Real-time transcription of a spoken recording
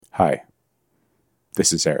Hi,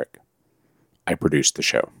 this is Eric. I produce the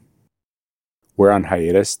show. We're on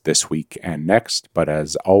hiatus this week and next, but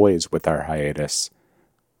as always with our hiatus,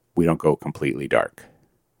 we don't go completely dark.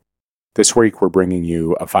 This week we're bringing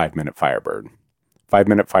you a 5-Minute Firebird.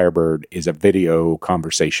 5-Minute Firebird is a video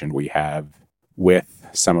conversation we have with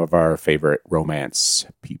some of our favorite romance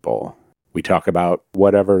people. We talk about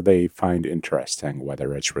whatever they find interesting,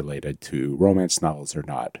 whether it's related to romance novels or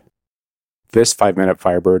not. This 5-Minute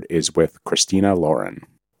Firebird is with Christina Lauren.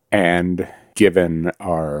 And given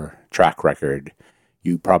our track record,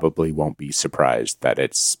 you probably won't be surprised that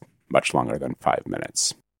it's much longer than 5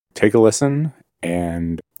 minutes. Take a listen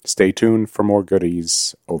and stay tuned for more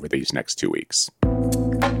goodies over these next 2 weeks.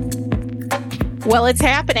 Well, it's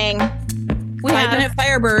happening. 5-Minute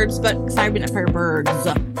Firebirds, but 5-Minute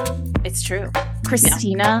Firebirds. It's true.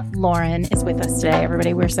 Christina Lauren is with us today,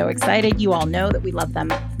 everybody. We're so excited. You all know that we love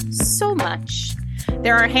them so much.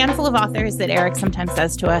 There are a handful of authors that Eric sometimes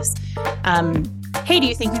says to us, hey, do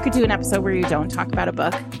you think you could do an episode where you don't talk about a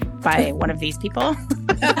book by one of these people?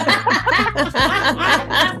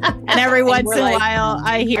 And every once in a while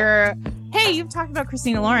I hear, hey, you've talked about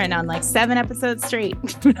Christina Lauren on like 7 episodes straight.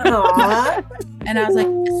 Aww. And I was like,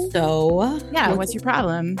 so? Yeah, what's your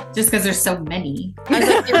problem? Just because there's so many. I was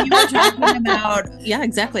like, if you were talking about, yeah,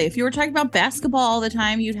 exactly. If you were talking about basketball all the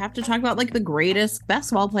time, you'd have to talk about like the greatest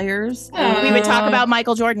basketball players. We would talk about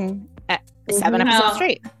Michael Jordan at 7 episodes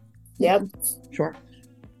straight. Yep. Sure.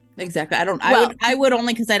 Exactly. I would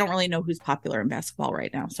only because I don't really know who's popular in basketball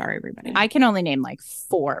right now. Sorry, everybody. I can only name like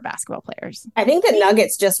 4 basketball players. I think the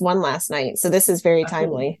Nuggets just won last night, so this is very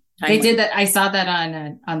timely. They did that. I saw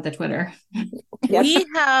that on the Twitter. Yep. We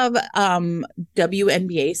have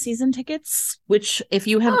WNBA season tickets, which if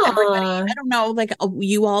you have everybody, I don't know, like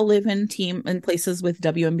you all live in places with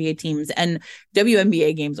WNBA teams, and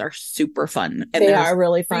WNBA games are super fun. And they are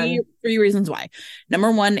really fun. Three reasons why.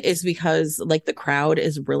 Number one is because like the crowd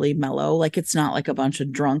is really mellow. Like it's not like a bunch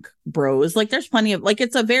of drunk bros. Like there's plenty of like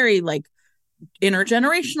it's a very like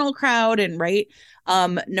intergenerational crowd, and right.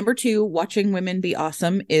 Number 2, watching women be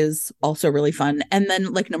awesome is also really fun. And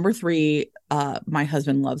then like number 3, my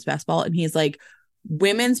husband loves basketball, and he's like,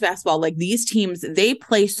 women's basketball, like these teams, they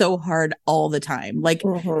play so hard all the time. Like he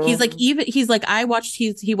watched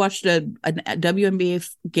a WNBA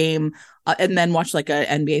game and then watched like a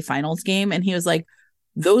NBA finals game, and he was like,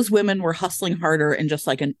 those women were hustling harder in just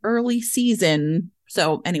like an early season.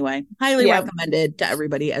 So anyway, highly recommended to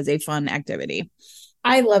everybody as a fun activity.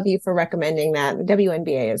 I love you for recommending that. The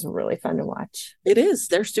WNBA is really fun to watch. It is.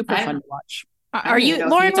 They're super fun to watch. Are you,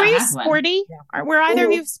 Lauren, were you sporty? Yeah. Were either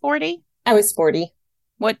of you sporty? I was sporty.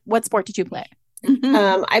 What sport did you play?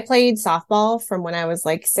 I played softball from when I was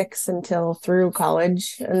like 6 until through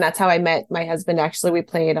college. And that's how I met my husband. Actually, we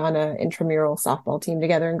played on an intramural softball team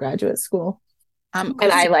together in graduate school. And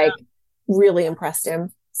I like really impressed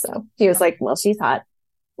him. So he was like, well, she's hot.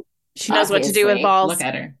 She knows what to do with balls. Look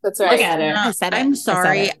at her. That's right. Look at her. I'm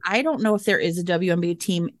sorry. I don't know if there is a WNBA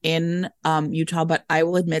team in Utah, but I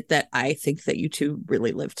will admit that I think that you two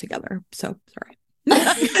really live together. So sorry.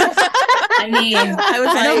 I mean,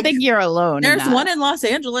 I don't think you're alone. There's one in Los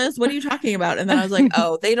Angeles. What are you talking about? And then I was like,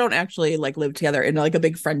 oh, they don't actually like live together in like a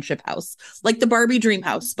big friendship house, like the Barbie dream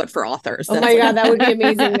house, but for authors. Oh my God, that would be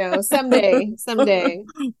amazing though. Someday.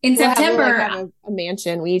 In September, have a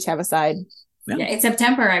mansion. We each have a side. Yeah, in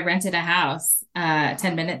September, I rented a house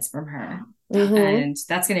 10 minutes from her. And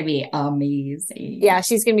that's going to be amazing. Yeah,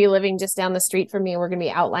 she's going to be living just down the street from me. We're going to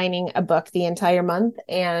be outlining a book the entire month,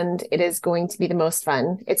 and it is going to be the most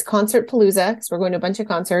fun. It's Concert Palooza, because we're going to a bunch of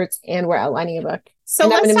concerts, and we're outlining a book. So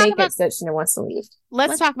and I'm going to make it so she wants to leave.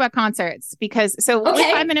 Let's talk about concerts, because with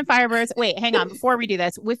 5-Minute Firebirds, wait, hang on. Before we do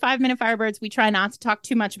this, with 5-Minute Firebirds, we try not to talk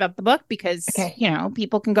too much about the book because,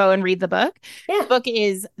 people can go and read the book. Yeah. The book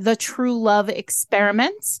is The True Love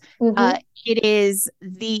Experiment. It is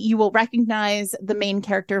you will recognize the main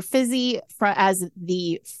character Fizzy as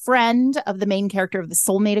the friend of the main character of The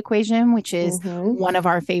Soulmate Equation, which is one of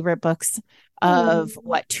our favorite books of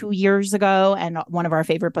 2 years ago, and one of our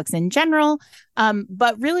favorite books in general.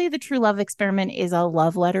 But really the True Love Experiment is a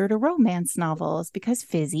love letter to romance novels, because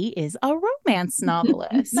Fizzy is a romance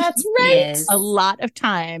novelist. That's right. Yes. A lot of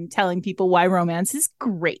time telling people why romance is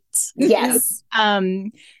great. Yes.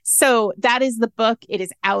 So that is the book. It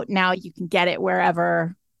is out now. You can get it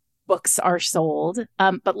wherever books are sold.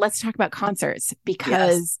 But let's talk about concerts,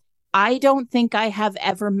 because I don't think I have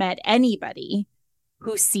ever met anybody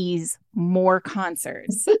who sees more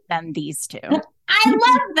concerts than these two. I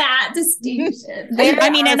love that distinction.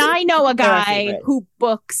 And I know a guy who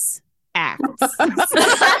books acts.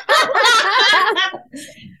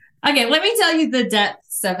 Okay, let me tell you the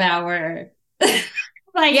depths of our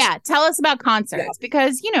tell us about concerts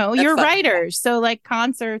because you're writers, so like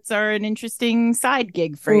concerts are an interesting side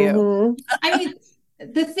gig for you. I mean,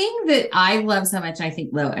 the thing that I love so much, I think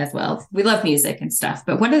Lo as well, we love music and stuff,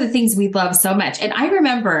 but one of the things we love so much, and I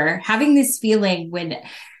remember having this feeling when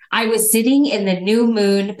I was sitting in the New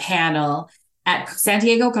Moon panel at San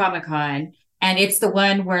Diego Comic-Con. And it's the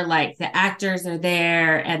one where like the actors are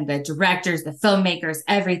there and the directors, the filmmakers,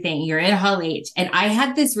 everything. You're in Hall H. And I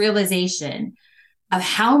had this realization of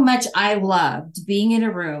how much I loved being in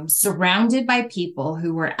a room surrounded by people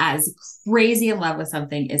who were as crazy in love with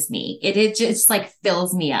something as me. It just like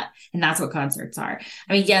fills me up. And that's what concerts are.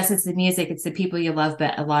 I mean, yes, it's the music, it's the people you love,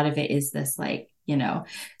 but a lot of it is this like,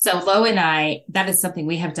 so Lo and I, that is something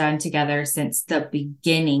we have done together since the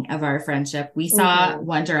beginning of our friendship. We saw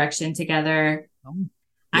One Direction together. Yeah.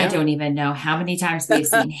 I don't even know how many times we've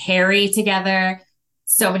seen Harry together.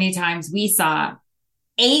 So many times. We saw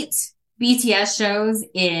 8 BTS shows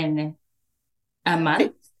in a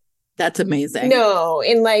month. That's amazing. No,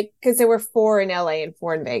 in because there were 4 in LA and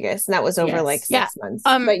 4 in Vegas, and that was over 6 months.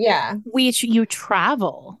 But you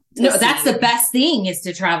travel. No, that's the best thing is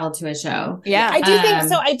to travel to a show. Yeah, I do think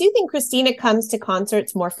so. I do think Christina comes to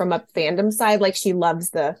concerts more from a fandom side. Like she loves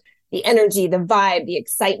the energy, the vibe, the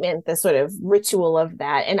excitement, the sort of ritual of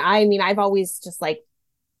that. And I mean, I've always just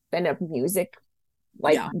been a music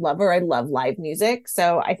lover. I love live music.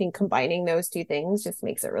 So I think combining those two things just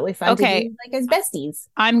makes it really fun to do, as besties.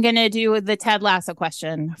 I'm going to do the Ted Lasso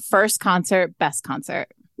question. First concert, best concert.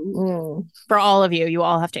 For all of you. You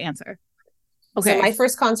all have to answer. Okay. So my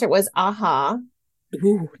first concert was Aha.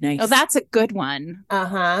 Ooh, nice. Oh, that's a good one.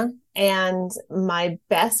 And my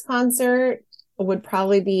best concert would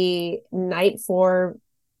probably be Night 4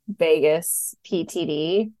 Vegas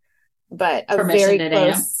PTD. But Permission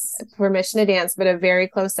to Dance, but a very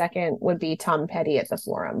close second would be Tom Petty at the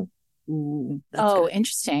Forum. Ooh,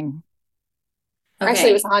 interesting. Okay. Actually,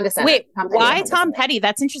 it was Honda Center. Wait, why Tom Petty?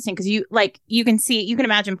 That's interesting because you can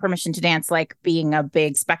imagine Permission to Dance being a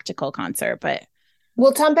big spectacle concert, but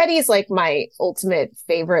Tom Petty is my ultimate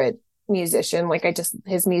favorite musician.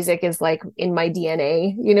 His music is in my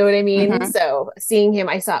DNA. You know what I mean? Mm-hmm. So seeing him,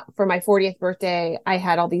 I saw for my 40th birthday, I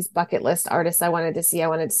had all these bucket list artists I wanted to see. I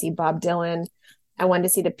wanted to see Bob Dylan. I wanted to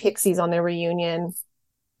see the Pixies on their reunion.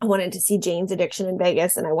 I wanted to see Jane's Addiction in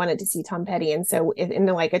Vegas, and I wanted to see Tom Petty. And so in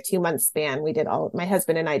a 2-month span, my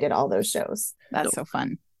husband and I did all those shows. That's so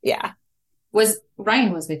fun. Yeah.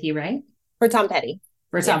 Ryan was with you, right? For Tom Petty.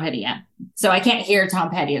 Petty, yeah. So I can't hear Tom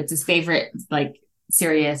Petty. It's his favorite,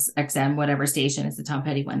 Sirius XM, whatever station is the Tom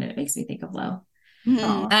Petty one, and it makes me think of Lo.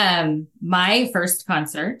 Mm-hmm. My first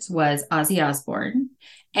concert was Ozzy Osbourne,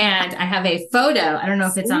 and I have a photo. I don't know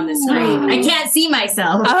if it's on the screen. I can't see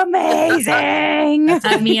myself. Amazing.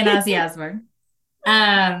 Me and Ozzy Osbourne.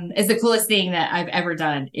 Is the coolest thing that I've ever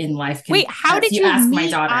done in life. Wait, how did you ask my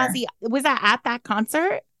daughter? Ozzy? Was that at that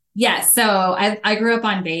concert? Yeah, so I grew up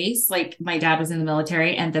on base. My dad was in the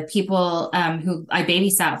military, and the people who I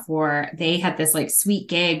babysat for, they had this sweet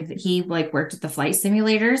gig that he worked with the flight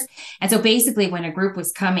simulators. And so basically when a group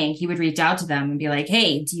was coming, he would reach out to them and be like,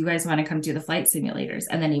 "Hey, do you guys want to come do the flight simulators?"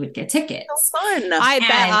 And then he would get tickets. So fun. I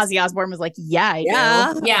bet Ozzy Osbourne was like, "Yeah, I do.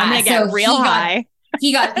 Yeah, I'm gonna get real high."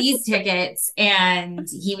 He got these tickets and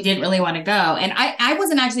he didn't really want to go. And I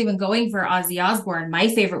wasn't actually even going for Ozzy Osbourne. My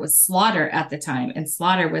favorite was Slaughter at the time. And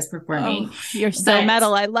Slaughter was performing. Oh, you're so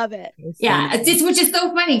metal. I love it. Yeah. Which is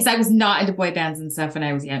so funny because I was not into boy bands and stuff when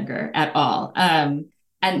I was younger at all.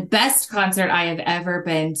 And best concert I have ever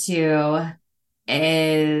been to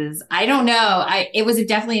is, I don't know. It was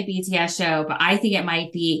definitely a BTS show, but I think it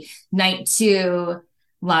might be Night 2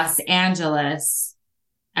 Los Angeles.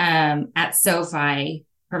 At SoFi,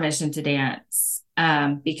 Permission to Dance,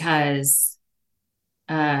 because,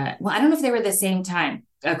 I don't know if they were the same time.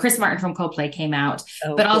 Chris Martin from Coldplay came out,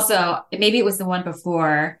 but also maybe it was the one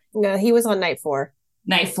before. No, he was on Night 4.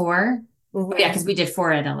 Night 4? Mm-hmm. Yeah, because we did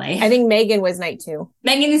 4 in LA. I think Megan was Night 2.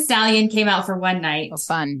 Megan Thee Stallion came out for one night. Oh,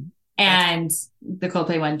 fun. And the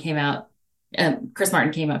Coldplay one came out. Chris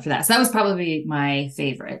Martin came out for that. So that was probably my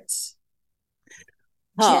favorite.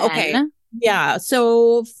 Oh, okay. Yeah.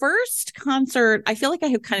 So first concert, I feel like I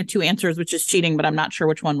have kind of 2 answers, which is cheating, but I'm not sure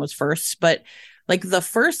which one was first. But the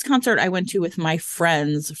first concert I went to with my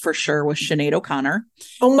friends for sure was Sinead O'Connor.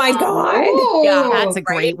 Oh my God. Yeah, that's a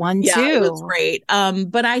great one too. Yeah, it was great.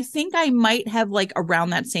 But I think I might have around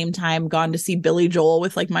that same time gone to see Billy Joel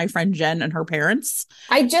with my friend Jen and her parents.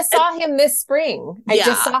 I just saw him this spring. I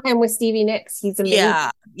just saw him with Stevie Nicks. He's amazing.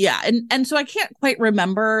 Yeah. Yeah. And so I can't quite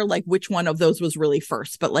remember like which one of those was really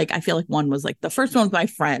first, but like I feel like one was like the first one with my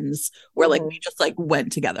friends where like we just like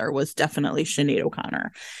went together was definitely Sinead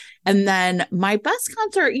O'Connor. And then my best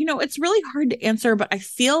concert, you know, it's really hard to answer, but I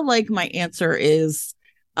feel like my answer is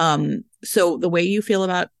so the way you feel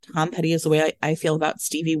about Tom Petty is the way I feel about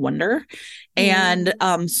Stevie Wonder. And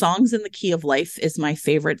Songs in the Key of Life is my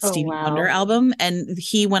favorite Stevie Wonder album. And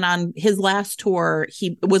he went on his last tour.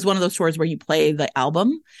 He was one of those tours where you play the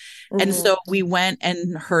album. And so we went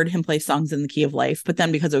and heard him play Songs in the Key of Life. But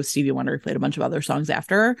then because it was Stevie Wonder, he played a bunch of other songs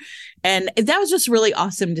after. And that was just really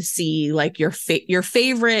awesome to see like your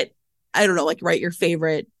favorite, I don't know, like write your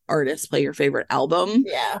favorite artist play your favorite album.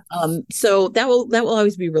 Yeah. So that will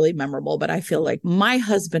always be really memorable. But I feel like my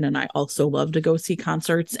husband and I also love to go see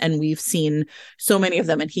concerts, and we've seen so many of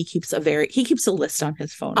them, and he keeps a list on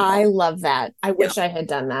his phone. I love that. I wish I had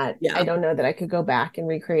done that. Yeah. I don't know that I could go back and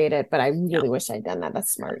recreate it, but I really wish I'd done that.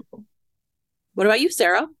 That's smart. What about you,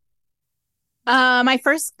 Sarah? My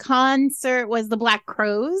first concert was the Black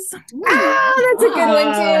Crowes. That's a good one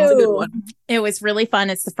too. That's a good one. It was really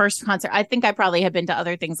fun. It's the first concert. I think I probably had been to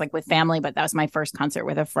other things like with family, but that was my first concert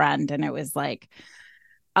with a friend, and it was like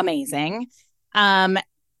amazing. And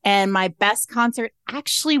my best concert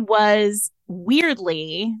actually was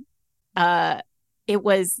weirdly, it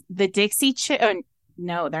was the Dixie Chicks.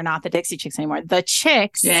 No, they're not the Dixie Chicks anymore. The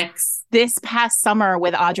Chicks. This past summer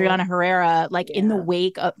with Adriana Herrera, like in the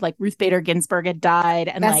wake of like Ruth Bader Ginsburg had died,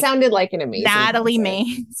 and that like, sounded like an amazing Natalie concert.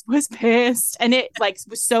 Maines was pissed, and it like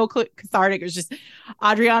was so cathartic. It was just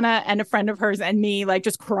Adriana and a friend of hers and me like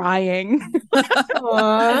just crying,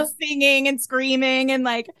 singing and screaming, and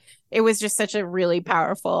like it was just such a really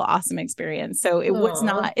powerful, awesome experience. So it was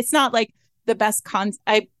not. It's not like the best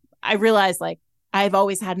I realized like I've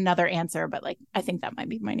always had another answer, but like I think that might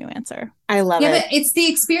be my new answer. I love it. Yeah, but it's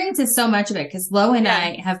the experience is so much of it, because Lo and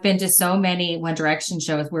I have been to so many One Direction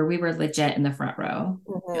shows where we were legit in the front row,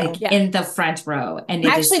 in the front row. And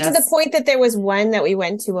actually, to the point that there was one that we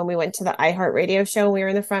went to when we went to the iHeartRadio show, and we were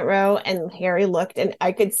in the front row, and Harry looked, and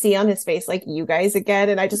I could see on his face like, you guys again,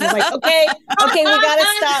 and I just was like, okay, we gotta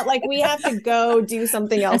stop. Like we have to go do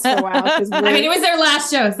something else for a while. I mean, it was their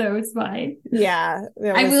last show, so it's fine. Yeah,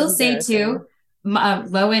 I will say too.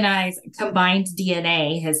 Lo and I's combined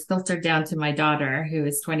DNA has filtered down to my daughter, who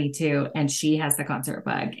is 22, and she has the concert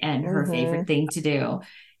bug, and her favorite thing to do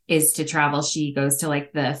is to travel. She goes to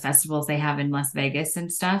like the festivals they have in Las Vegas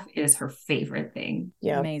and stuff. It is her favorite thing.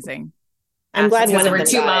 Yeah, amazing. I'm glad we're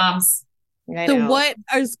two moms. So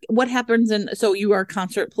what happens so you are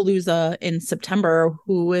Concert Palooza in September.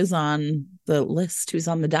 Who is on the list? Who's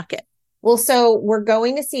on the docket? Well, so we're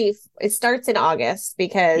going to see, it starts in August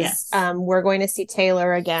because we're going to see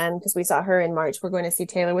Taylor again, because we saw her in March. We're going to see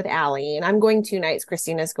Taylor with Allie, and I'm going 2 nights.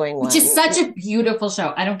 Christina's going 1. Which is such a beautiful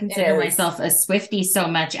show. I don't consider myself a Swiftie so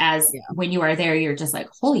much as when you are there, you're just like,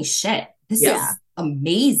 holy shit, this is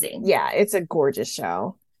amazing. Yeah, it's a gorgeous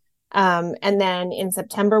show. And then in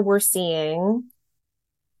September, we're seeing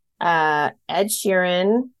Ed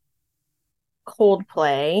Sheeran,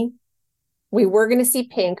 Coldplay. We were going to see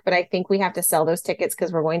Pink, but I think we have to sell those tickets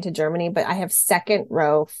because we're going to Germany. But I have second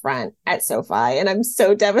row front at SoFi, and I'm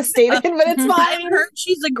so devastated, but it's fine. I heard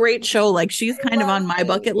she's a great show. Like she's kind of on my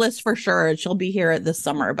bucket list for sure. She'll be here this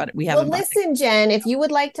summer, but we haven't. Well, listen, Jen, if you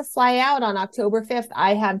would like to fly out on October 5th,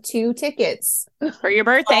 I have 2 tickets for your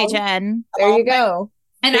birthday, Jen. There you go.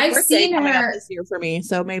 And I've seen her this year for me,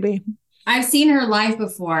 so maybe. I've seen her live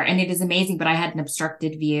before, and it is amazing, but I had an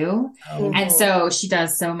obstructed view. And so she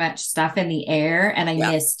does so much stuff in the air, and I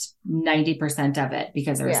missed 90% of it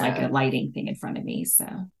because there was like a lighting thing in front of me. So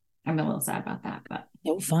I'm a little sad about that, but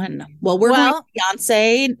so fun. Well, we're going to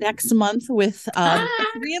Beyonce next month with 3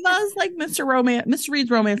 of us, like Mr.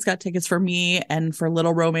 Reed's Romance got tickets for me and for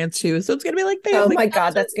Little Romance too. So it's going to be like, oh my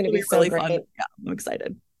God, that's going to be so really great. Fun. Yeah, I'm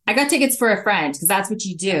excited. I got tickets for a friend because that's what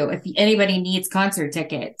you do. If anybody needs concert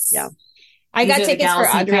tickets. Yeah. I got tickets for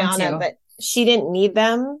Adriana, but she didn't need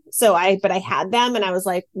them. But I had them, and I was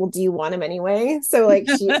like, well, do you want them anyway? So like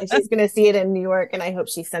she's going to see it in New York, and I hope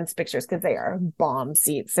she sends pictures because they are bomb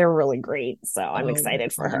seats. They're really great. So I'm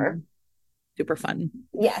excited for her. Super fun.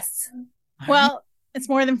 Yes. Well, it's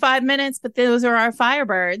more than 5 minutes, but those are our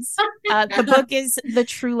Firebirds. The book is The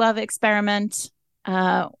True Love Experiment.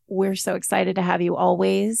 We're so excited to have you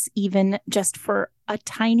always, even just for a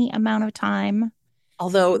tiny amount of time.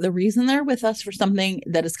 Although the reason they're with us for something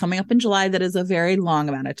that is coming up in July, that is a very long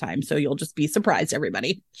amount of time. So you'll just be surprised,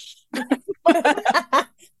 everybody. I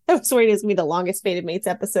was worried it was going to be the longest Fated Mates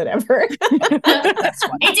episode ever.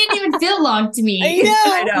 It didn't even feel long to me.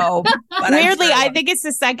 I know. Weirdly, I think it's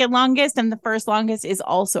the second longest, and the first longest is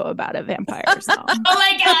also about a vampire song. Oh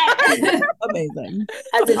my God. Amazing.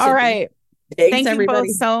 All right. Thanks, Thank everybody. you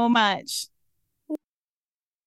both so much.